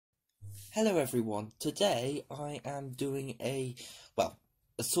Hello everyone, today I am doing a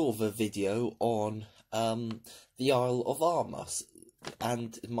sort of a video on the Isle of Armor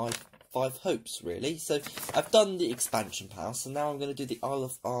and my 5 hopes really. So I've done the expansion pass and now I'm going to do the Isle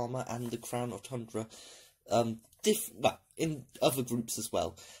of Armor and the Crown of Tundra in other groups as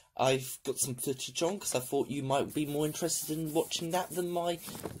well. I've got some footage on because I thought you might be more interested in watching that than my,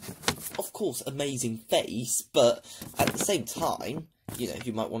 of course, amazing face, but at the same time, you know,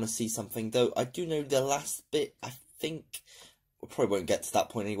 you might want to see something, though I do know the last bit, I think, we probably won't get to that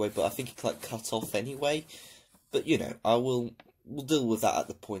point anyway, but I think it like cut off anyway, but you know, we'll deal with that at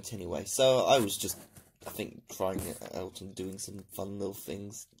the point anyway. So I was just, I think, trying it out and doing some fun little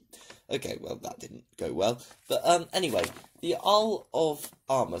things. Okay, well, that didn't go well, but anyway, the Isle of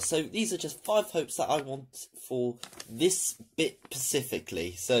Armor. So these are just 5 hopes that I want for this bit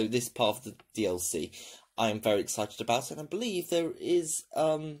specifically, so this part of the DLC. I am very excited about it, and I believe there is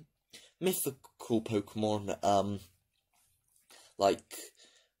mythical Pokemon, like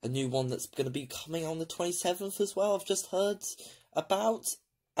a new one that's going to be coming on the 27th as well, I've just heard about,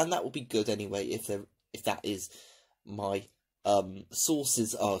 and that will be good anyway if that is my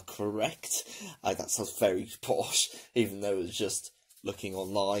sources are correct. That sounds very posh, even though it's just looking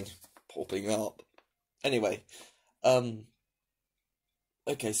online, popping up. Anyway,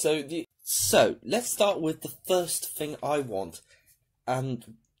 okay, so let's start with the first thing I want,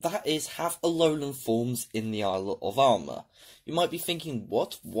 and that is have Alolan forms in the Isle of Armor. You might be thinking,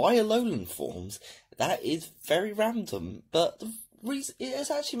 what? Why Alolan forms? That is very random, but the reason it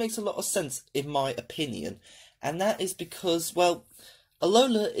actually makes a lot of sense in my opinion. And that is because, well,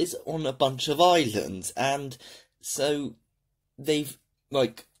 Alola is on a bunch of islands, and so they've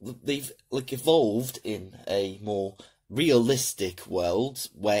evolved in a more realistic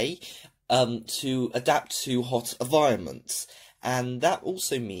way to adapt to hot environments, and that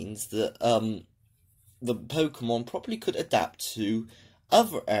also means that the Pokemon probably could adapt to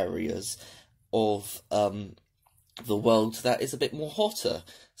other areas of the world that is a bit more hotter.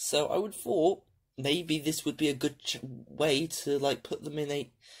 So I would thought maybe this would be a good way to like put them in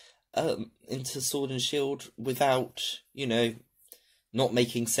into Sword and Shield without, you know, not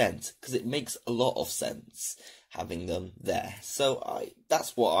making sense, because it makes a lot of sense having them there. So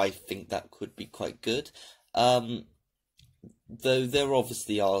that's what I think that could be quite good. Though there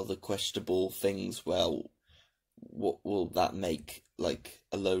obviously are the questionable things. Well, what will that make, like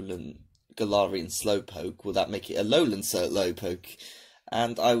Alolan Galarian Slowpoke? Will that make it Alolan Slowpoke?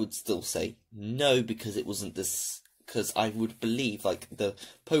 And I would still say no, because it wasn't this. Because I would believe, like, the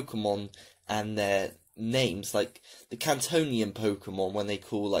Pokemon and their names, like the Cantonian Pokemon, when they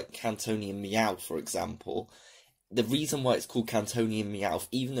call like Cantonian Meowth, for example, the reason why it's called Cantonian Meowth,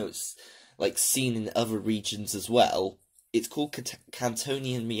 even though it's like seen in other regions as well, it's called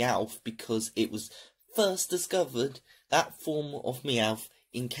Cantonian Meowth because it was first discovered, that form of Meowth,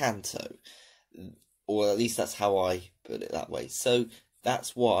 in Kanto, or at least that's how I put it that way. So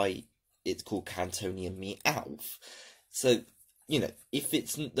that's why it's called Cantonian Meowth. So, you know, if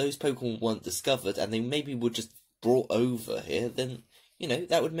those Pokemon weren't discovered and they maybe were just brought over here, then, you know,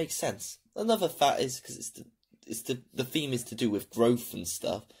 that would make sense. Another fact is because the theme is to do with growth and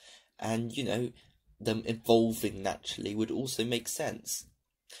stuff, and, you know, them evolving naturally would also make sense.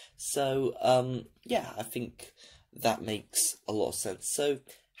 So, yeah, I think that makes a lot of sense. So,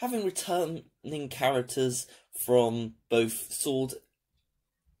 having returning characters from both Sword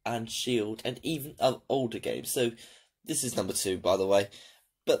and Shield and even older games. So, this is number 2, by the way.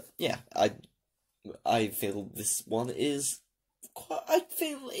 But yeah, I feel this one is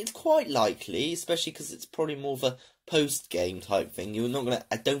it's quite likely, especially because it's probably more of a post-game type thing. You're not gonna.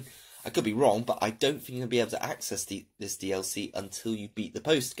 I could be wrong, but I don't think you'll be able to access this DLC until you beat the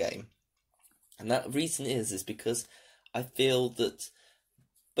post-game. And that reason is because I feel that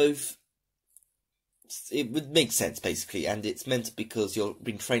both, it would make sense basically, and it's meant because you're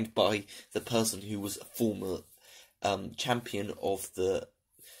being trained by the person who was a former champion of the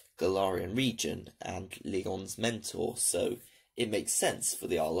Galarian region and Leon's mentor, so it makes sense for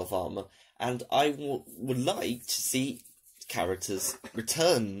the Isle of Armor. And I would like to see characters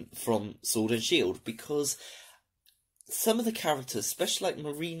return from Sword and Shield, because some of the characters, especially like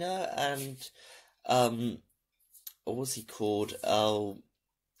Marina and what was he called? Oh,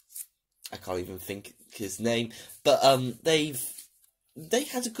 I can't even think his name, but they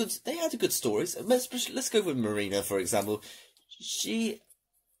had good stories. Let's go with Marina, for example. She,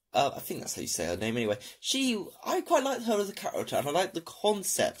 I think that's how you say her name anyway. I quite liked her as a character, and I liked the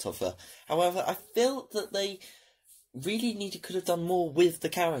concept of her. However, I feel that they really could have done more with the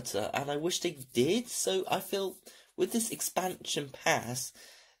character, and I wish they did. So I feel with this expansion pass,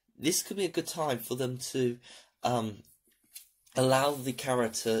 this could be a good time for them to allow the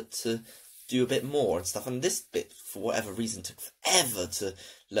character to do a bit more and stuff. And this bit, for whatever reason, took forever to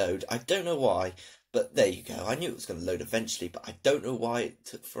load. I don't know why, but there you go. I knew it was going to load eventually, but I don't know why it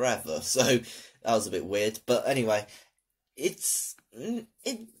took forever. So that was a bit weird. But anyway,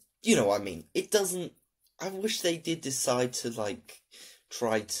 you know what I mean. It doesn't. I wish they did decide to like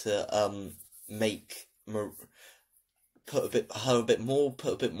try to make put a bit more of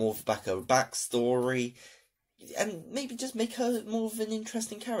her backstory. And maybe just make her more of an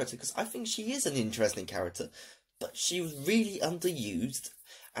interesting character, because I think she is an interesting character, but she was really underused,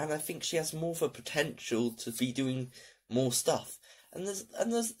 and I think she has more of a potential to be doing more stuff. And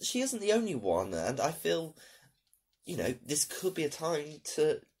she isn't the only one, and I feel, you know, this could be a time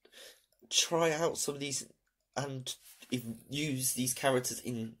to try out some of these and use these characters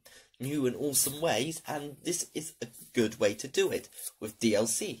in new and awesome ways, and this is a good way to do it with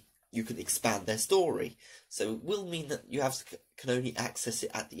DLC. You can expand their story. So it will mean that you can only access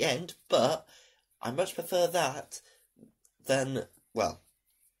it at the end, but I much prefer that than, well,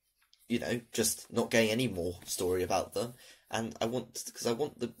 you know, just not getting any more story about them. And because I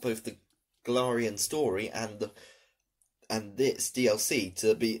want both the Galarian story and this DLC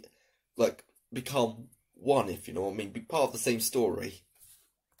to be, like, become one, if you know what I mean, be part of the same story.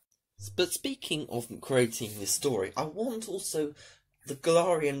 But speaking of creating this story, I want also the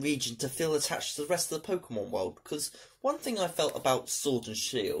Galarian region to feel attached to the rest of the Pokemon world, because one thing I felt about Sword and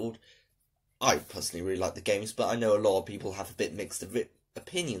Shield, I personally really like the games, but I know a lot of people have a bit mixed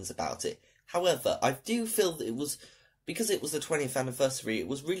opinions about it. However, I do feel that because it was the 20th anniversary, it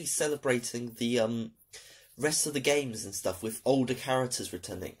was really celebrating the rest of the games and stuff with older characters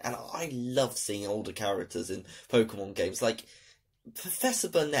returning, and I love seeing older characters in Pokemon games, like Professor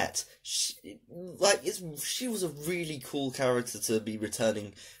Burnett. She was a really cool character to be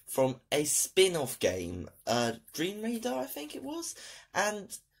returning from a spin-off game, Dream Radar, I think it was,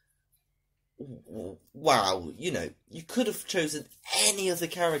 and wow, you know, you could have chosen any of the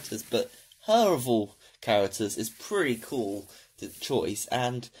characters, but her of all characters is pretty cool, the choice,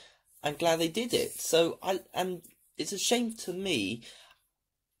 and I'm glad they did it. So and it's a shame to me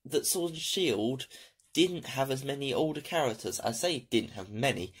that Sword and Shield didn't have as many older characters. I say it didn't have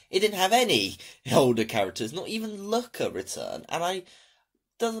many. It didn't have any older characters, not even Looker return. And that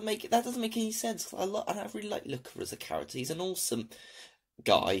doesn't make any sense. And I really like Looker as a character. He's an awesome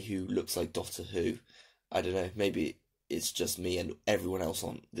guy who looks like Doctor Who. I don't know, maybe it's just me and everyone else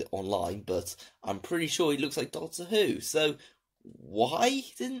online, but I'm pretty sure he looks like Doctor Who. So why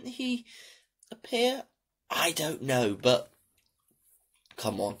didn't he appear? I don't know, but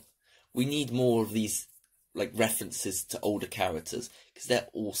come on. We need more of these, like, references to older characters, because they're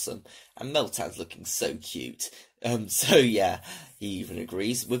awesome. And Meltan's looking so cute. So yeah, he even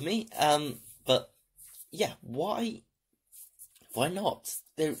agrees with me. But yeah, why not?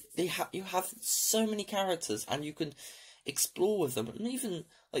 You have so many characters, and you can explore with them, and even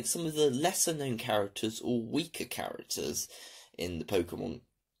like some of the lesser known characters or weaker characters in the Pokemon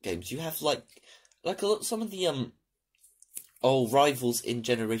games. You have like some of the old rivals in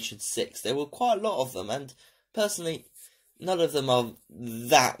Generation 6. There were quite a lot of them, and personally, none of them are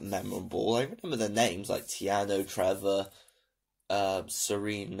that memorable. I remember their names, like Tiano, Trevor,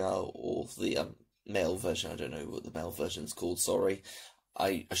 Serena, or the male version. I don't know what the male version's called, sorry.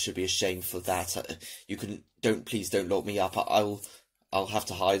 I should be ashamed for that. Please don't lock me up. I'll have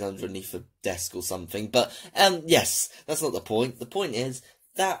to hide underneath a desk or something. But, yes, that's not the point. The point is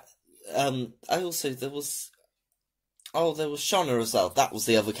that, there was Shauna as well. That was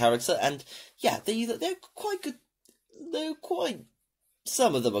the other character, and yeah, they're quite good.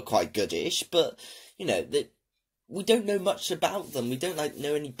 Some of them are quite goodish, but you know, we don't know much about them. We don't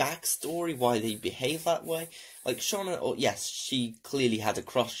know any backstory why they behave that way. Like Shauna, yes, she clearly had a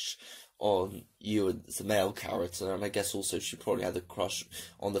crush on you as a male character, and I guess also she probably had a crush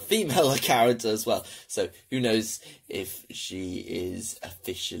on the female character as well. So who knows if she is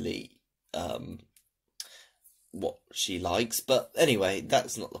officially what she likes. But anyway,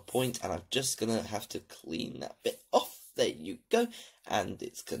 that's not the point, and I'm just gonna have to clean that bit off. There you go. And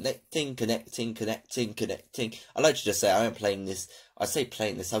it's connecting. I like to just say I am playing this. I say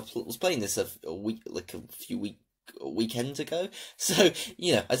playing this. I was playing this a few weekends ago. So,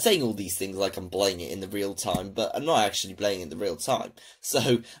 you know, I'm saying all these things like I'm playing it in the real time, but I'm not actually playing it in the real time.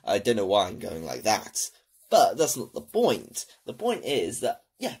 So, I don't know why I'm going like that. But that's not the point. The point is that,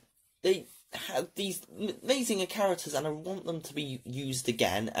 yeah, they have these amazing characters, and I want them to be used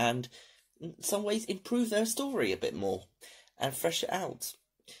again, and in some ways improve their story a bit more and fresh it out.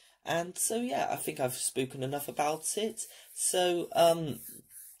 And so yeah, I think I've spoken enough about it. So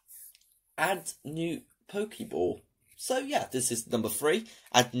add new Pokeball. So yeah, this is number 3,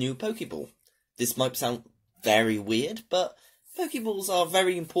 add new Pokeball. This might sound very weird, but Pokeballs are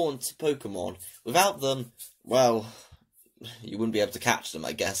very important to Pokemon. Without them, well, you wouldn't be able to catch them,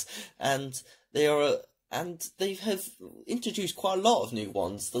 I guess. And they have introduced quite a lot of new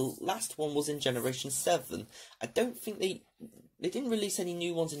ones. The last one was in Generation 7. I don't think they didn't release any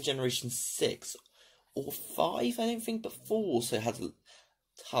new ones in Generation 6 or 5, I don't think, but 4 also had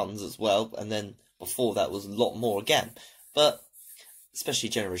tons as well, and then before that was a lot more again. But especially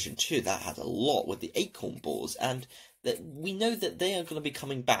Generation 2, that had a lot with the Acorn Balls, and that we know that they are going to be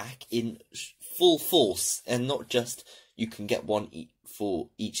coming back in full force, and not just you can get one for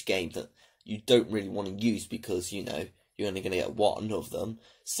each game that you don't really want to use because, you know, you're only going to get one of them.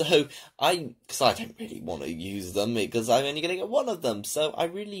 So, because I don't really want to use them because I'm only going to get one of them, so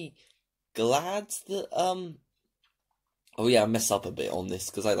I'm really glad that, oh yeah, I mess up a bit on this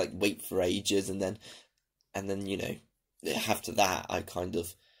because I, like, wait for ages and then, you know, after that, I kind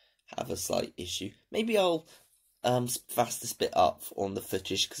of have a slight issue. Maybe I'll fast this bit up on the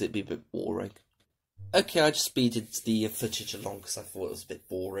footage because it'd be a bit boring. Okay, I just speeded the footage along because I thought it was a bit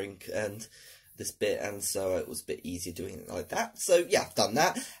boring and this bit, and so it was a bit easier doing it like that. So yeah, I've done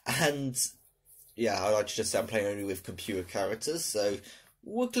that, and yeah, I like to just say I'm playing only with computer characters. So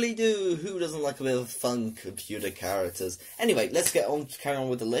wookly do, who doesn't like a bit of fun computer characters? Anyway, let's get on to carry on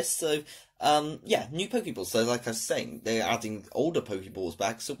with the list. So yeah, new Pokeballs. So like I was saying, they're adding older Pokeballs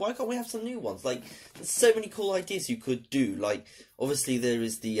back, so why can't we have some new ones? Like, there's so many cool ideas you could do. Like, obviously there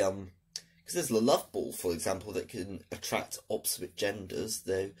is the because there's the Love Ball, for example, that can attract opposite genders,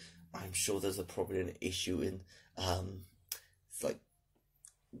 though I'm sure there's probably an issue in like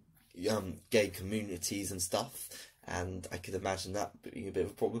gay communities and stuff, and I can imagine that being a bit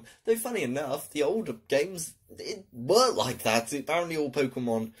of a problem. Though funny enough, the older games, it weren't like that. Apparently all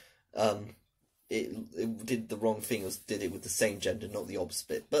Pokemon it did the wrong thing, did it with the same gender, not the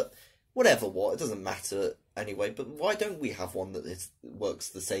opposite. But whatever, it doesn't matter anyway. But why don't we have one that works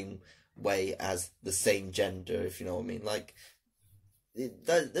the same way as the same gender, if you know what I mean? Like,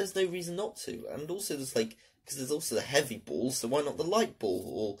 there's no reason not to. And also there's because there's also the heavy ball, so why not the light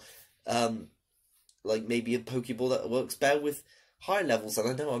ball? Or like maybe a Pokeball that works better with high levels. And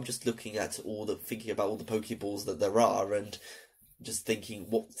I know I'm just thinking about all the Pokeballs that there are, and just thinking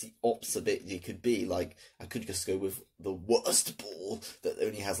what the opposite it could be. Like, I could just go with the worst ball that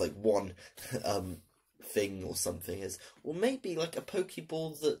only has like one thing or something, or maybe like a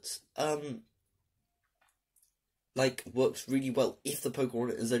Pokeball that like works really well if the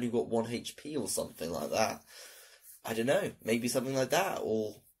Pokemon has only got 1 HP or something like that. I don't know, maybe something like that.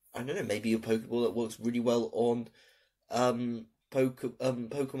 Or I don't know, maybe a Pokeball that works really well on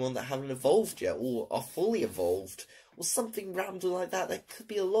Pokemon that haven't evolved yet or are fully evolved, or something random like that. There could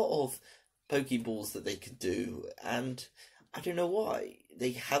be a lot of Pokeballs that they could do, and I don't know why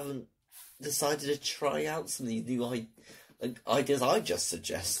they haven't decided to try out some of these new ideas I just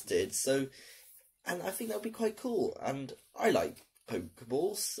suggested. So, and I think that would be quite cool, and I like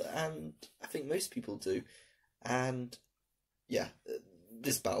Pokeballs, and I think most people do. And yeah,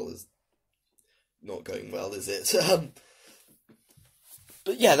 this battle is not going well, is it?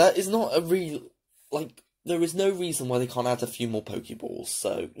 But yeah, that is not a real, there is no reason why they can't add a few more Pokeballs.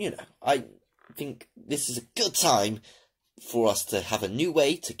 So, you know, I think this is a good time for us to have a new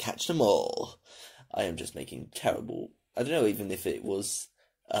way to catch them all. I am just making terrible, I don't know even if it was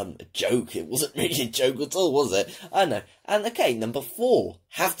a joke. It wasn't really a joke at all, was it? I know. And okay, number 4,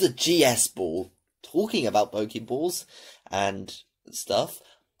 have the GS Ball. Talking about Pokeballs and stuff,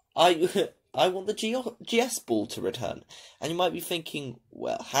 I want the GS Ball to return. And you might be thinking,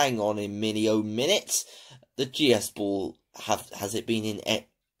 well, hang on a minute. The GS Ball hasn't been in a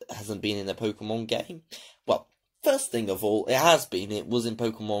Pokemon game? Well, first thing of all, it was in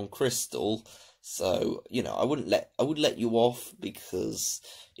Pokemon Crystal. So, you know, I would let you off because,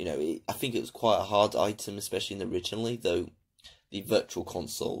 you know, I think it was quite a hard item, especially originally, though the Virtual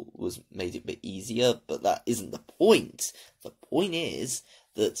Console made it a bit easier, but that isn't the point. The point is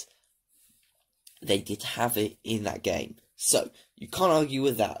that they did have it in that game. So, you can't argue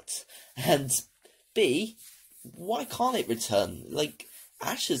with that. And B, why can't it return? Like,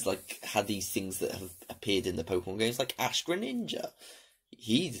 Ash has, had these things that have appeared in the Pokemon games, like Ash Greninja.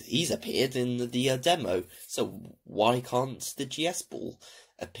 He's appeared in the demo. So, why can't the GS Ball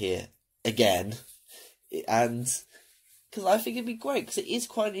appear again? And because I think it'd be great, because it is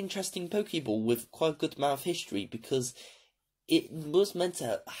quite an interesting Pokeball with quite a good amount of history, because it was meant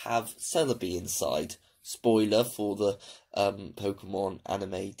to have Celebi inside. Spoiler for the Pokemon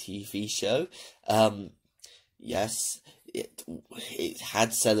anime TV show. Yes, it had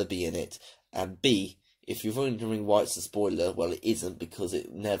Celebi in it, and B, if you're wondering why it's a spoiler, well, it isn't, because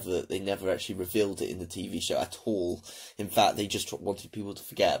they never actually revealed it in the TV show at all. In fact, they just wanted people to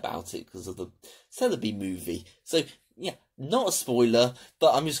forget about it because of the Celebi movie. So, yeah, not a spoiler,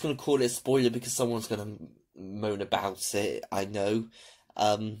 but I'm just going to call it a spoiler because someone's going to moan about it, I know.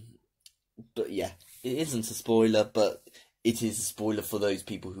 But yeah, it isn't a spoiler, but it is a spoiler for those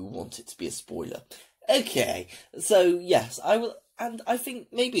people who want it to be a spoiler. Okay, so yes, I will... And I think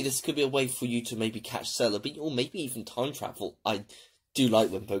maybe this could be a way for you to maybe catch Celebi, or maybe even time travel. I do like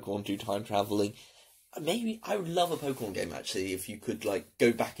when Pokemon do time traveling. Maybe I would love a Pokemon game, actually, if you could, like,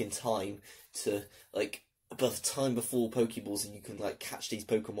 go back in time to, like, the time before Pokeballs, and you can, like, catch these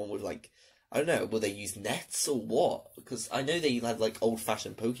Pokemon with, like, I don't know, will they use nets or what? Because I know they had, like,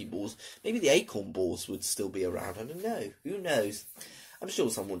 old-fashioned Pokeballs. Maybe the Acorn Balls would still be around. I don't know. Who knows? I'm sure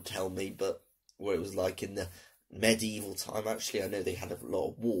someone would tell me, but what it was like in the medieval time. Actually, I know they had a lot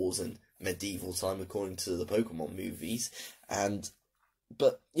of wars in medieval time, according to the Pokemon movies.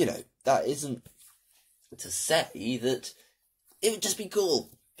 But, you know, that isn't to say that it would just be cool.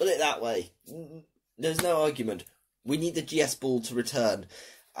 Put it that way. There's no argument. We need the GS Ball to return.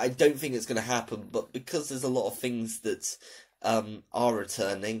 I don't think it's going to happen, but because there's a lot of things that are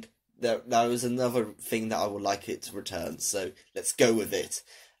returning, there is another thing that I would like it to return. So let's go with it.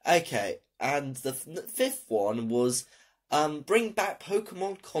 Okay, and the fifth one was bring back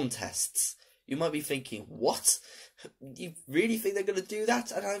Pokemon contests. You might be thinking, what? You really think they're going to do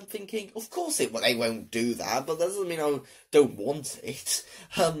that? And I'm thinking, of course they won't do that, but that doesn't mean I don't want it.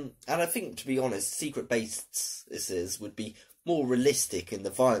 And I think, to be honest, secret bases would be more realistic in the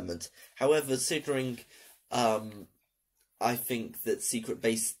environment. However, considering I think that secret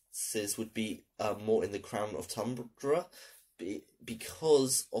bases would be more in the Crown of Tundra,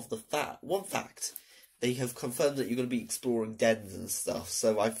 because of the fact they have confirmed that you're going to be exploring dens and stuff.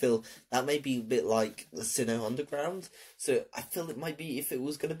 So I feel that may be a bit like the Sinnoh Underground. So I feel it might be, if it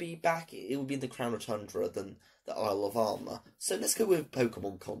was going to be back, it would be in the Crown of Tundra than the Isle of Armor. So let's go with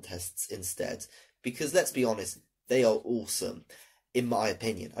Pokemon contests instead, because let's be honest, they are awesome, in my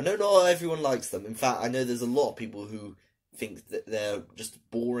opinion. I know not everyone likes them. In fact, I know there's a lot of people who think that they're just a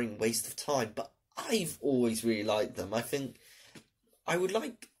boring waste of time, but I've always really liked them. I think I would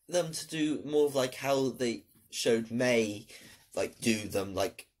like them to do more of like how they showed May like do them,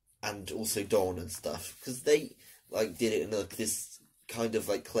 like, and also Dawn and stuff, because they like did it in like this kind of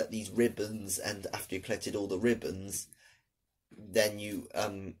like collect these ribbons, and after you collected all the ribbons, then you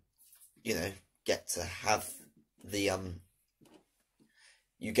you know, get to have the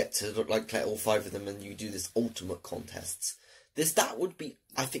you get to like collect all 5 of them, and you do this ultimate contests. That would be,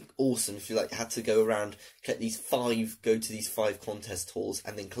 I think, awesome if you like had to go around, collect these 5, go to these 5 contest halls,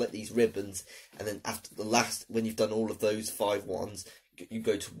 and then collect these ribbons, and then after the last, when you've done all of those 5 ones, you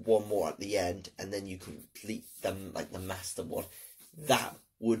go to one more at the end, and then you complete them like the master one. That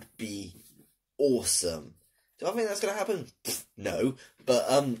would be awesome. Do I think that's going to happen? Pfft, no, but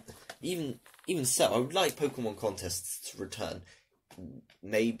even so, I would like Pokemon contests to return.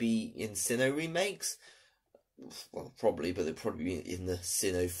 Maybe in Sinnoh remakes. Well, probably, but they'd probably be in the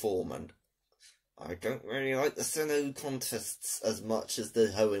Sinnoh form, and I don't really like the Sinnoh contests as much as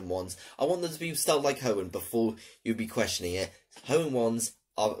the Hoenn ones. I want them to be styled like Hoenn before you'd be questioning it. Hoenn ones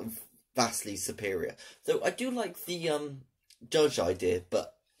are vastly superior. Though I do like the judge idea,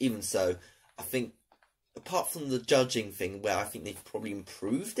 but even so, I think, apart from the judging thing, where I think they've probably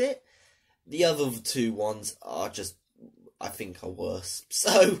improved it, the other 2 ones are just, I think, are worse.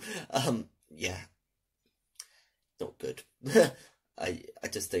 So, yeah. Not good. I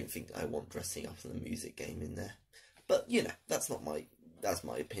just don't think I want dressing up in the music game in there. But, you know, that's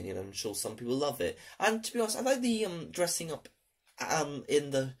my opinion. I'm sure some people love it. And to be honest, I like the dressing up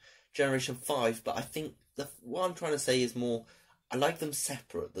in the Generation 5, but I think what I'm trying to say is more, I like them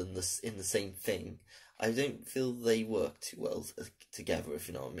separate than in the same thing. I don't feel they work too well together, if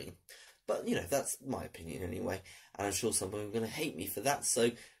you know what I mean. But, you know, that's my opinion anyway. And I'm sure some people are going to hate me for that.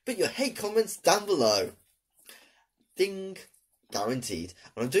 So, put your hate comments down below. Ding. Guaranteed.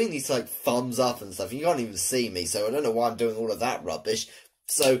 And I'm doing these, like, thumbs up and stuff. You can't even see me, so I don't know why I'm doing all of that rubbish.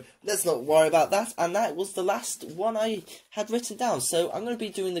 So, let's not worry about that. And that was the last one I had written down. So, I'm going to be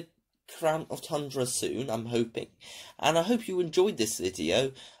doing the Crown of Tundra soon, I'm hoping. And I hope you enjoyed this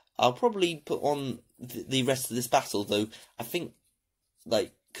video. I'll probably put on the rest of this battle, though I think,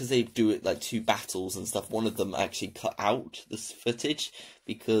 like, because they do it, like, 2 battles and stuff, one of them actually cut out this footage,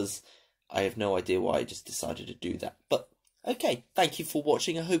 because I have no idea why I just decided to do that. But, okay, thank you for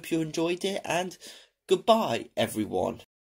watching. I hope you enjoyed it, and goodbye, everyone.